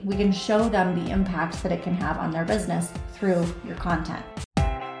We can show them the impact that it can have on their business through your content.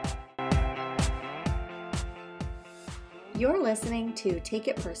 You're listening to Take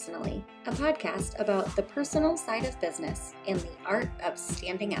It Personally, a podcast about the personal side of business and the art of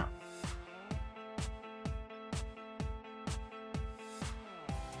standing out.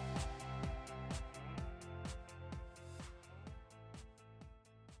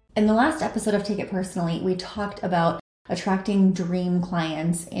 In the last episode of Take It Personally, we talked about attracting dream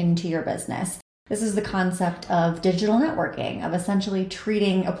clients into your business. This is the concept of digital networking, of essentially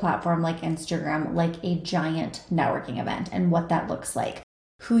treating a platform like Instagram like a giant networking event and what that looks like,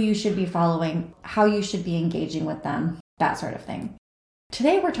 who you should be following, how you should be engaging with them, that sort of thing.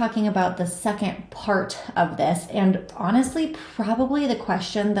 Today, we're talking about the second part of this, and honestly, probably the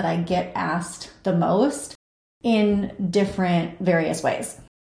question that I get asked the most in different various ways.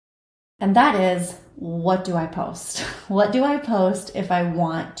 And that is, what do I post? What do I post if I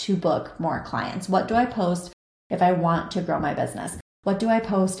want to book more clients? What do I post if I want to grow my business? What do I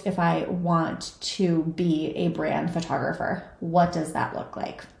post if I want to be a brand photographer? What does that look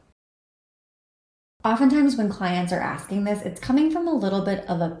like? Oftentimes when clients are asking this, it's coming from a little bit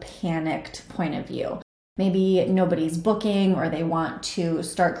of a panicked point of view. Maybe nobody's booking, or they want to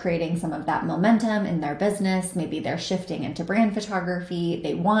start creating some of that momentum in their business. Maybe they're shifting into brand photography.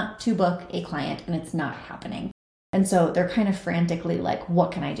 They want to book a client and it's not happening. And so they're kind of frantically like,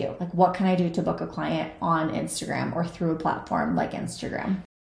 what can I do? Like, what can I do to book a client on Instagram or through a platform like Instagram?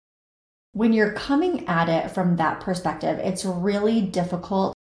 When you're coming at it from that perspective, it's really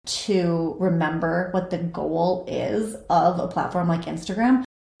difficult to remember what the goal is of a platform like Instagram,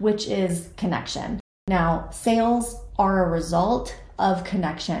 which is connection. Now, sales are a result of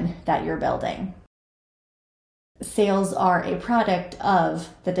connection that you're building. Sales are a product of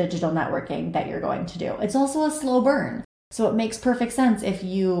the digital networking that you're going to do. It's also a slow burn. So it makes perfect sense if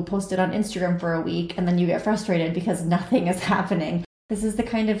you post it on Instagram for a week and then you get frustrated because nothing is happening. This is the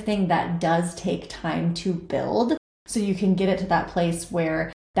kind of thing that does take time to build, so you can get it to that place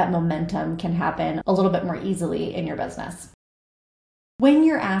where that momentum can happen a little bit more easily in your business. When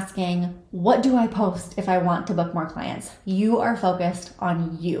you're asking, what do I post if I want to book more clients? You are focused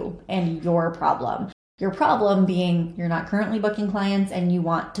on you and your problem. Your problem being you're not currently booking clients and you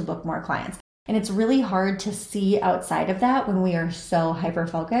want to book more clients. And it's really hard to see outside of that when we are so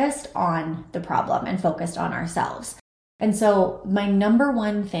hyper-focused on the problem and focused on ourselves. And so my number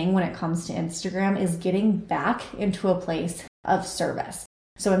one thing when it comes to Instagram is getting back into a place of service.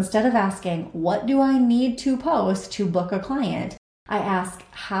 So instead of asking, what do I need to post to book a client? I ask,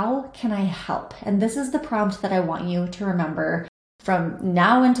 how can I help? And this is the prompt that I want you to remember from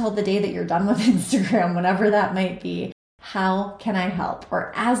now until the day that you're done with Instagram, whenever that might be. How can I help?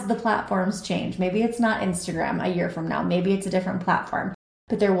 Or as the platforms change, maybe it's not Instagram a year from now, maybe it's a different platform,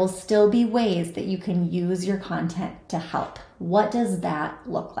 but there will still be ways that you can use your content to help. What does that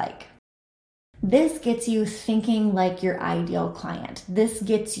look like? This gets you thinking like your ideal client. This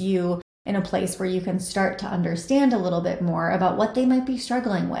gets you in a place where you can start to understand a little bit more about what they might be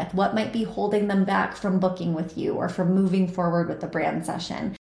struggling with, what might be holding them back from booking with you or from moving forward with the brand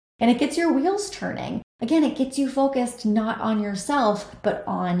session. And it gets your wheels turning. Again, it gets you focused not on yourself, but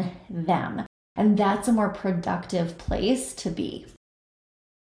on them. And that's a more productive place to be.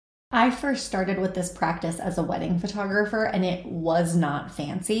 I first started with this practice as a wedding photographer, and it was not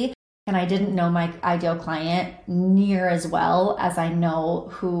fancy. And I didn't know my ideal client near as well as I know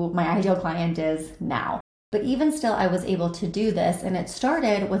who my ideal client is now. But even still, I was able to do this, and it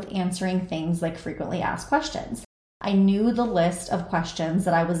started with answering things like frequently asked questions. I knew the list of questions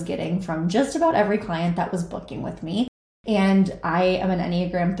that I was getting from just about every client that was booking with me. And I am an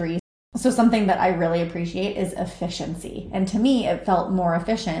Enneagram 3. So something that I really appreciate is efficiency. And to me, it felt more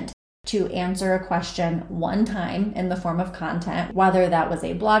efficient to answer a question one time in the form of content, whether that was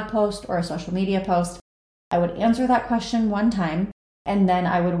a blog post or a social media post. I would answer that question one time, and then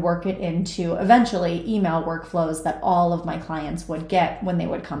I would work it into eventually email workflows that all of my clients would get when they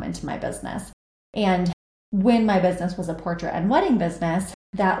would come into my business. And when my business was a portrait and wedding business,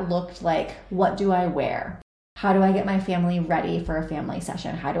 that looked like, what do I wear? How do I get my family ready for a family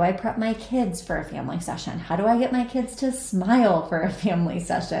session? How do I prep my kids for a family session? How do I get my kids to smile for a family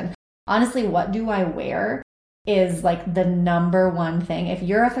session? Honestly, what do I wear is like the number one thing. If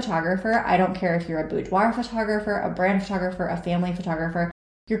you're a photographer, I don't care if you're a boudoir photographer, a brand photographer, a family photographer,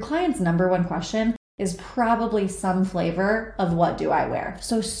 your client's number one question is probably some flavor of what do I wear.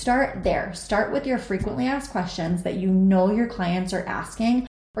 So start there. Start with your frequently asked questions that you know your clients are asking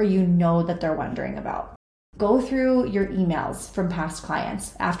or you know that they're wondering about. Go through your emails from past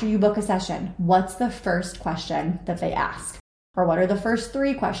clients. After you book a session, what's the first question that they ask? Or what are the first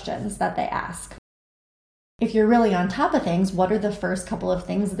 3 questions that they ask? If you're really on top of things, what are the first couple of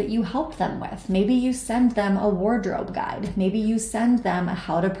things that you help them with? Maybe you send them a wardrobe guide. Maybe you send them a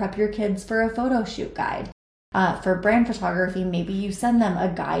how to prep your kids for a photo shoot guide. For brand photography, maybe you send them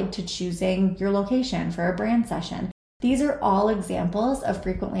a guide to choosing your location for a brand session. These are all examples of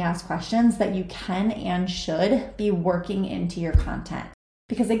frequently asked questions that you can and should be working into your content.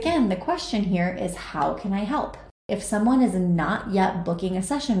 Because again, the question here is, how can I help? If someone is not yet booking a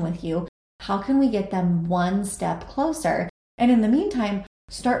session with you, how can we get them one step closer? And in the meantime,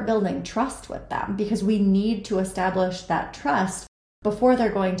 start building trust with them, because we need to establish that trust before they're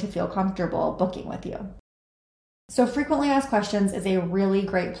going to feel comfortable booking with you. So frequently asked questions is a really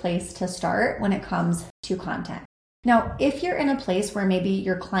great place to start when it comes to content. Now, if you're in a place where maybe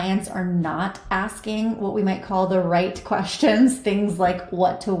your clients are not asking what we might call the right questions, things like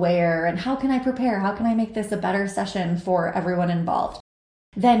what to wear and how can I prepare, how can I make this a better session for everyone involved,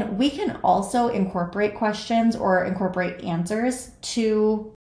 then we can also incorporate questions or incorporate answers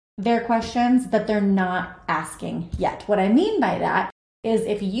to their questions that they're not asking yet. What I mean by that is,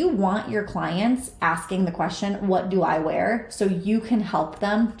 if you want your clients asking the question, what do I wear, so you can help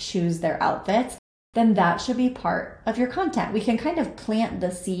them choose their outfits, then that should be part of your content. We can kind of plant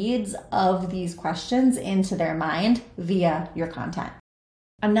the seeds of these questions into their mind via your content.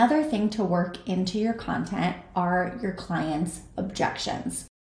 Another thing to work into your content are your clients' objections.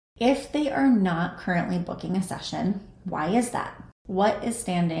 If they are not currently booking a session, why is that? What is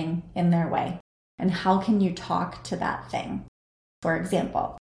standing in their way? And how can you talk to that thing? For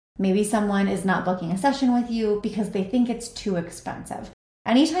example, maybe someone is not booking a session with you because they think it's too expensive.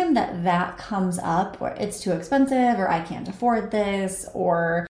 Anytime that comes up, or it's too expensive, or I can't afford this,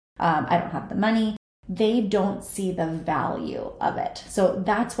 or I don't have the money, they don't see the value of it. So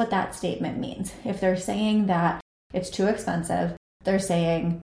that's what that statement means. If they're saying that it's too expensive, they're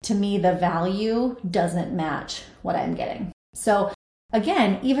saying, to me, the value doesn't match what I'm getting. So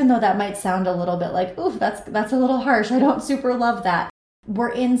again, even though that might sound a little bit like, ooh, that's a little harsh, I don't super love that,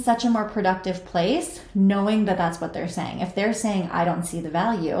 we're in such a more productive place knowing that that's what they're saying. If they're saying, I don't see the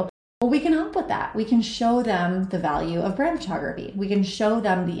value, well, we can help with that. We can show them the value of brand photography. We can show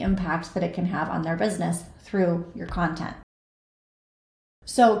them the impact that it can have on their business through your content.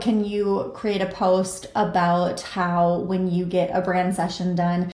 So can you create a post about how when you get a brand session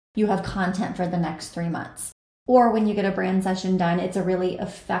done, you have content for the next 3 months? Or when you get a brand session done, it's a really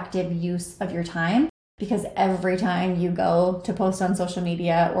effective use of your time, because every time you go to post on social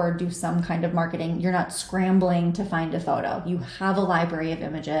media or do some kind of marketing, you're not scrambling to find a photo. You have a library of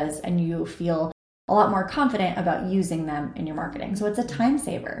images and you feel a lot more confident about using them in your marketing. So it's a time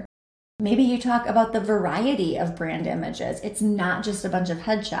saver. Maybe you talk about the variety of brand images. It's not just a bunch of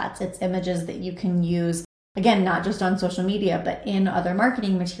headshots. It's images that you can use, again, not just on social media, but in other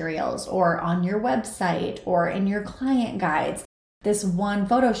marketing materials or on your website or in your client guides. This one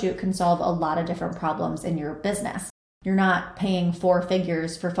photo shoot can solve a lot of different problems in your business. You're not paying 4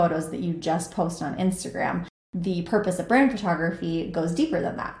 figures for photos that you just post on Instagram. The purpose of brand photography goes deeper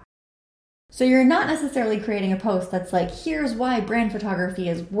than that. So you're not necessarily creating a post that's like, here's why brand photography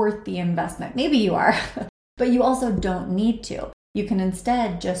is worth the investment. Maybe you are, but you also don't need to. You can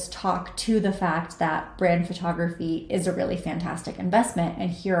instead just talk to the fact that brand photography is a really fantastic investment, and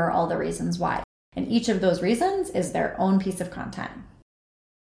here are all the reasons why. And each of those reasons is their own piece of content.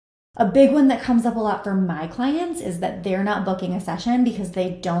 A big one that comes up a lot for my clients is that they're not booking a session because they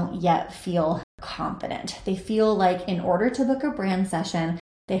don't yet feel confident. They feel like in order to book a brand session,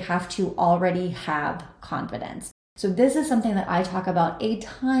 they have to already have confidence. So this is something that I talk about a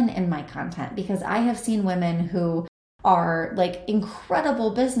ton in my content, because I have seen women who are like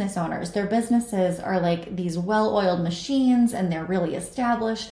incredible business owners. Their businesses are like these well-oiled machines and they're really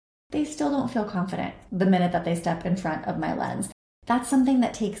established. They still don't feel confident the minute that they step in front of my lens. That's something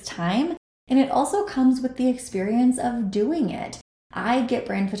that takes time, and it also comes with the experience of doing it. I get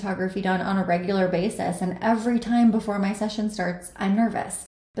brand photography done on a regular basis, and every time before my session starts, I'm nervous.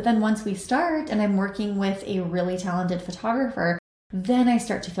 But then once we start and I'm working with a really talented photographer, then I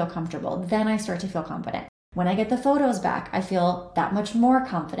start to feel comfortable. Then I start to feel confident. When I get the photos back, I feel that much more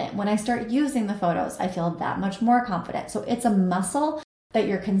confident. When I start using the photos, I feel that much more confident. So it's a muscle that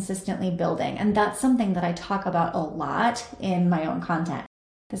you're consistently building. And that's something that I talk about a lot in my own content.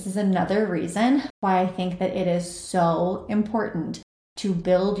 This is another reason why I think that it is so important to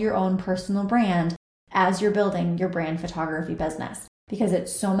build your own personal brand as you're building your brand photography business, because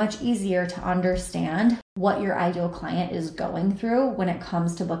it's so much easier to understand what your ideal client is going through when it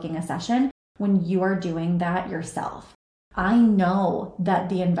comes to booking a session when you are doing that yourself. I know that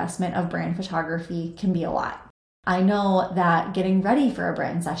the investment of brand photography can be a lot. I know that getting ready for a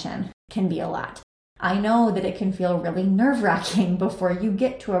brand session can be a lot. I know that it can feel really nerve-wracking before you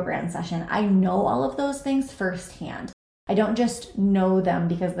get to a brand session. I know all of those things firsthand. I don't just know them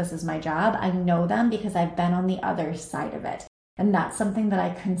because this is my job. I know them because I've been on the other side of it. And that's something that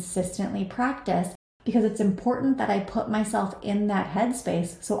I consistently practice because it's important that I put myself in that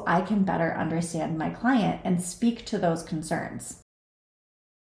headspace so I can better understand my client and speak to those concerns.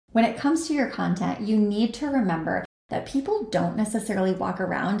 When it comes to your content, you need to remember that people don't necessarily walk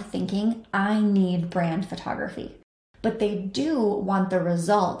around thinking, I need brand photography, but they do want the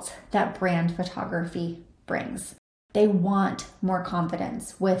results that brand photography brings. They want more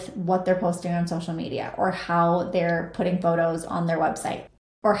confidence with what they're posting on social media or how they're putting photos on their website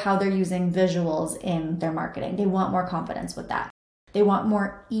or how they're using visuals in their marketing. They want more confidence with that. They want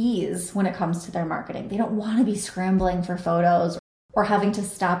more ease when it comes to their marketing. They don't want to be scrambling for photos or having to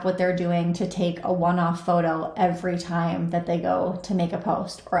stop what they're doing to take a one-off photo every time that they go to make a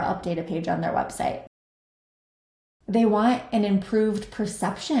post or update a page on their website. They want an improved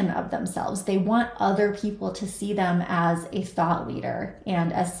perception of themselves. They want other people to see them as a thought leader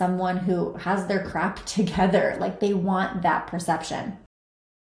and as someone who has their crap together. Like, they want that perception.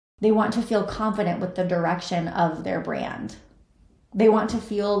 They want to feel confident with the direction of their brand. They want to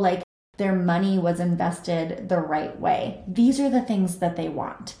feel like their money was invested the right way. These are the things that they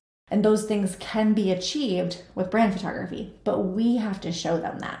want. And those things can be achieved with brand photography, but we have to show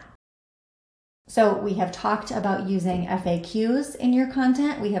them that. So we have talked about using FAQs in your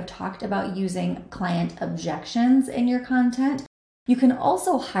content. We have talked about using client objections in your content. You can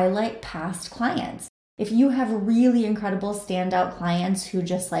also highlight past clients. If you have really incredible standout clients who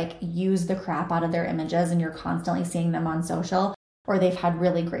just use the crap out of their images and you're constantly seeing them on social, or they've had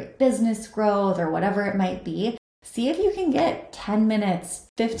really great business growth or whatever it might be, see if you can get 10 minutes,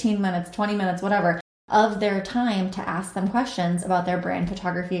 15 minutes, 20 minutes, whatever, of their time to ask them questions about their brand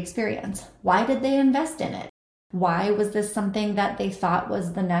photography experience. Why did they invest in it? Why was this something that they thought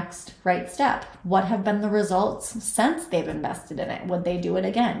was the next right step? What have been the results since they've invested in it? Would they do it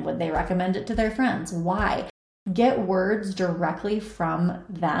again? Would they recommend it to their friends? Why? Get words directly from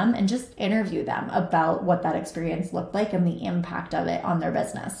them and just interview them about what that experience looked like and the impact of it on their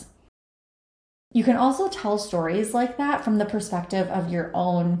business. You can also tell stories like that from the perspective of your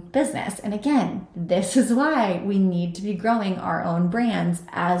own business. And again, this is why we need to be growing our own brands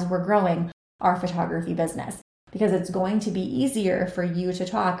as we're growing our photography business, because it's going to be easier for you to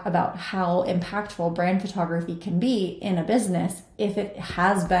talk about how impactful brand photography can be in a business if it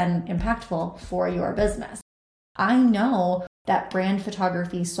has been impactful for your business. I know that brand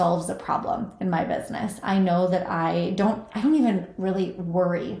photography solves a problem in my business. I know that I don't even really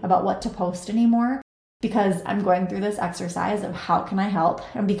worry about what to post anymore because I'm going through this exercise of how can I help,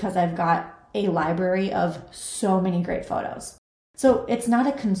 and because I've got a library of so many great photos. So it's not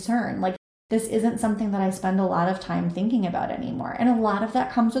a concern. This isn't something that I spend a lot of time thinking about anymore. And a lot of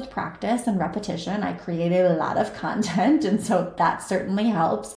that comes with practice and repetition. I created a lot of content, and so that certainly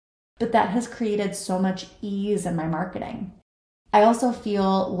helps. But that has created so much ease in my marketing. I also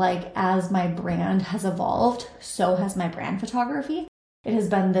feel like as my brand has evolved, so has my brand photography. It has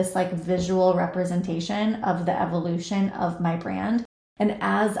been this visual representation of the evolution of my brand. And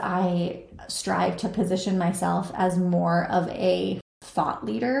as I strive to position myself as more of a thought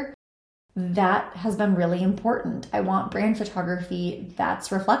leader, that has been really important. I want brand photography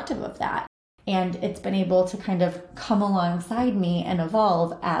that's reflective of that. And it's been able to kind of come alongside me and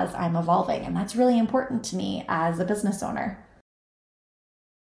evolve as I'm evolving. And that's really important to me as a business owner.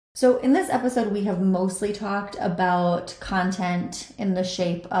 So in this episode, we have mostly talked about content in the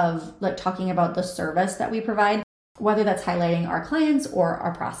shape of talking about the service that we provide, whether that's highlighting our clients or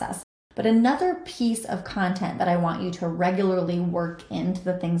our process. But another piece of content that I want you to regularly work into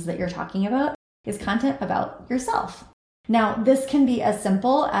the things that you're talking about is content about yourself. Now, this can be as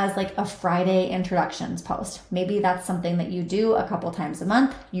simple as a Friday introductions post. Maybe that's something that you do a couple times a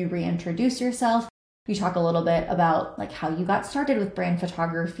month. You reintroduce yourself. You talk a little bit about how you got started with brand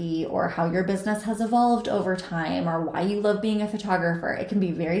photography or how your business has evolved over time or why you love being a photographer. It can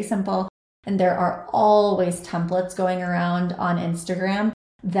be very simple. And there are always templates going around on Instagram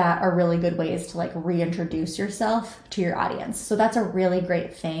that are really good ways to reintroduce yourself to your audience. So that's a really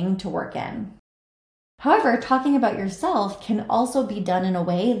great thing to work in. However, talking about yourself can also be done in a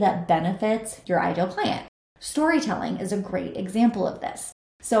way that benefits your ideal client. Storytelling is a great example of this.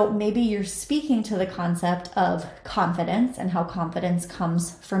 So maybe you're speaking to the concept of confidence and how confidence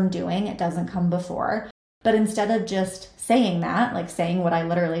comes from doing, it doesn't come before. But instead of just saying that, saying what I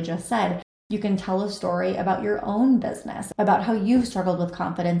literally just said, You can tell a story about your own business, about how you've struggled with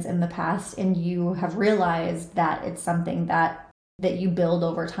confidence in the past and you have realized that it's something that you build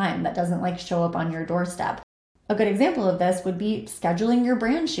over time that doesn't like show up on your doorstep. A good example of this would be scheduling your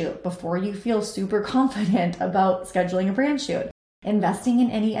brand shoot before you feel super confident about scheduling a brand shoot. Investing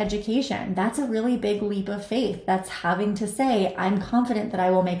in any education, that's a really big leap of faith. That's having to say, I'm confident that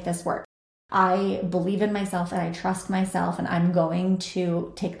I will make this work. I believe in myself and I trust myself and I'm going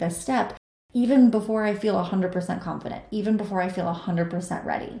to take this step even before I feel 100% confident, even before I feel 100%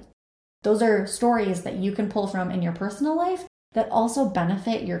 ready. Those are stories that you can pull from in your personal life that also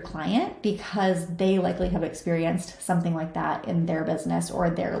benefit your client because they likely have experienced something like that in their business or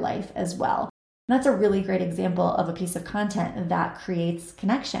their life as well. And that's a really great example of a piece of content that creates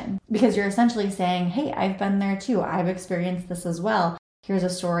connection because you're essentially saying, hey, I've been there too. I've experienced this as well. Here's a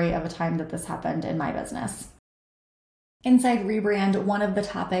story of a time that this happened in my business. Inside Rebrand, one of the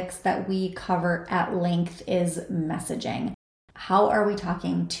topics that we cover at length is messaging. How are we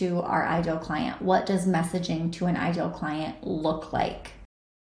talking to our ideal client? What does messaging to an ideal client look like?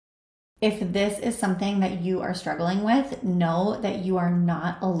 If this is something that you are struggling with, know that you are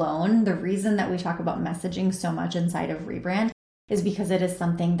not alone. The reason that we talk about messaging so much inside of Rebrand is because it is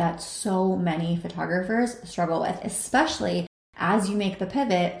something that so many photographers struggle with, especially as you make the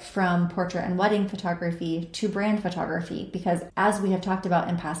pivot from portrait and wedding photography to brand photography, because as we have talked about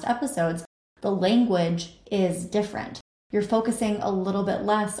in past episodes, the language is different. You're focusing a little bit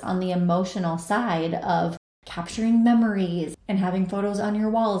less on the emotional side of capturing memories and having photos on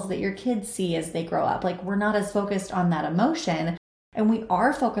your walls that your kids see as they grow up. Like, we're not as focused on that emotion, and we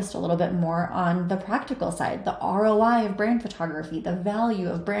are focused a little bit more on the practical side, the ROI of brand photography, the value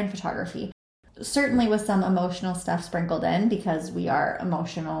of brand photography. Certainly with some emotional stuff sprinkled in because we are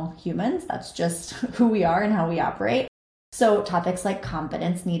emotional humans. That's just who we are and how we operate. So topics like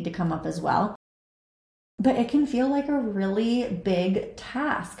confidence need to come up as well. But it can feel like a really big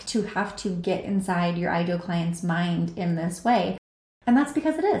task to have to get inside your ideal client's mind in this way. And that's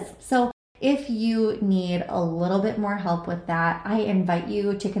because it is. So if you need a little bit more help with that, I invite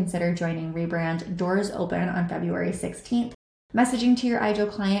you to consider joining Rebrand. Doors open on February 16th. Messaging to your ideal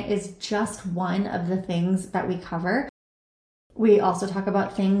client is just one of the things that we cover. We also talk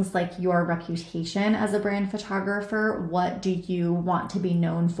about things like your reputation as a brand photographer. What do you want to be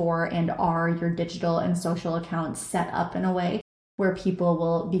known for? And are your digital and social accounts set up in a way where people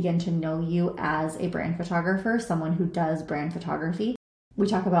will begin to know you as a brand photographer, someone who does brand photography? We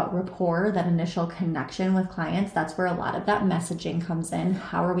talk about rapport, that initial connection with clients. That's where a lot of that messaging comes in.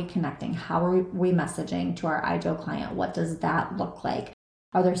 How are we connecting? How are we messaging to our ideal client? What does that look like?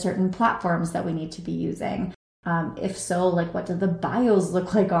 Are there certain platforms that we need to be using? If so, like, what do the bios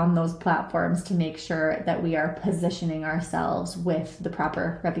look like on those platforms to make sure that we are positioning ourselves with the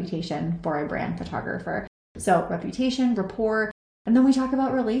proper reputation for a brand photographer? So reputation, rapport. And then we talk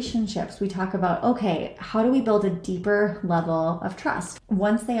about relationships. We talk about, okay, how do we build a deeper level of trust?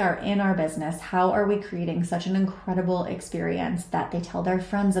 Once they are in our business, how are we creating such an incredible experience that they tell their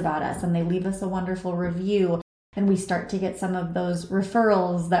friends about us and they leave us a wonderful review and we start to get some of those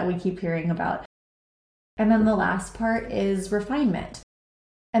referrals that we keep hearing about? And then the last part is refinement.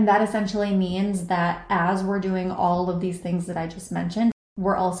 And that essentially means that as we're doing all of these things that I just mentioned,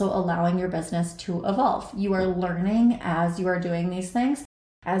 we're also allowing your business to evolve. You are learning as you are doing these things.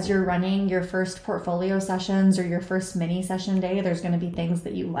 As you're running your first portfolio sessions or your first mini session day, there's going to be things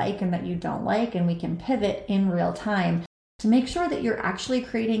that you like and that you don't like, and we can pivot in real time to make sure that you're actually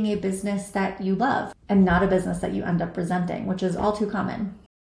creating a business that you love and not a business that you end up resenting, which is all too common.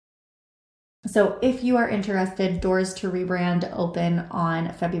 So if you are interested, Doors to Rebrand open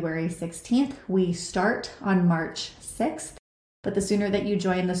on February 16th. We start on March 6th. But the sooner that you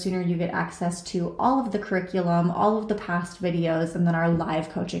join, the sooner you get access to all of the curriculum, all of the past videos, and then our live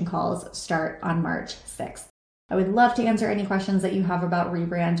coaching calls start on March 6th. I would love to answer any questions that you have about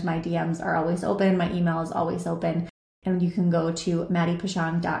Rebrand. My DMs are always open. My email is always open. And you can go to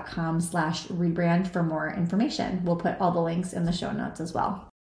maddiepichon.com/rebrand for more information. We'll put all the links in the show notes as well.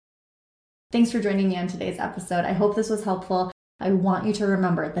 Thanks for joining me on today's episode. I hope this was helpful. I want you to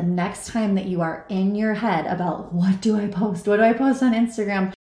remember the next time that you are in your head about what do I post? What do I post on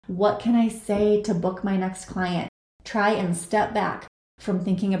Instagram? What can I say to book my next client? Try and step back from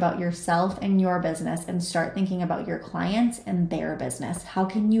thinking about yourself and your business and start thinking about your clients and their business. How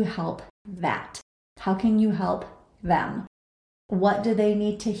can you help that? How can you help them? What do they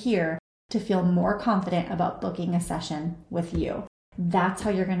need to hear to feel more confident about booking a session with you? That's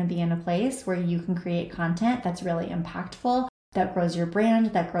how you're going to be in a place where you can create content that's really impactful, that grows your brand,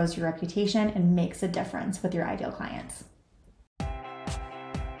 that grows your reputation, and makes a difference with your ideal clients.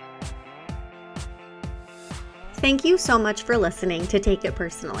 Thank you so much for listening to Take It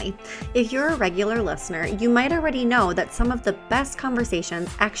Personally. If you're a regular listener, you might already know that some of the best conversations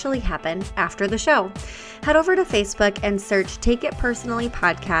actually happen after the show. Head over to Facebook and search Take It Personally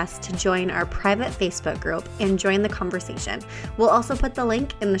Podcast to join our private Facebook group and join the conversation. We'll also put the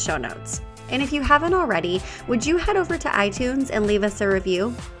link in the show notes. And if you haven't already, would you head over to iTunes and leave us a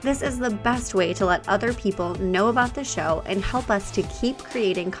review? This is the best way to let other people know about the show and help us to keep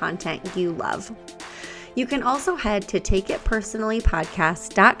creating content you love. You can also head to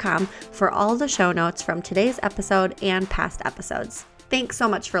takeitpersonallypodcast.com for all the show notes from today's episode and past episodes. Thanks so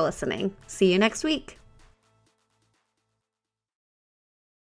much for listening. See you next week.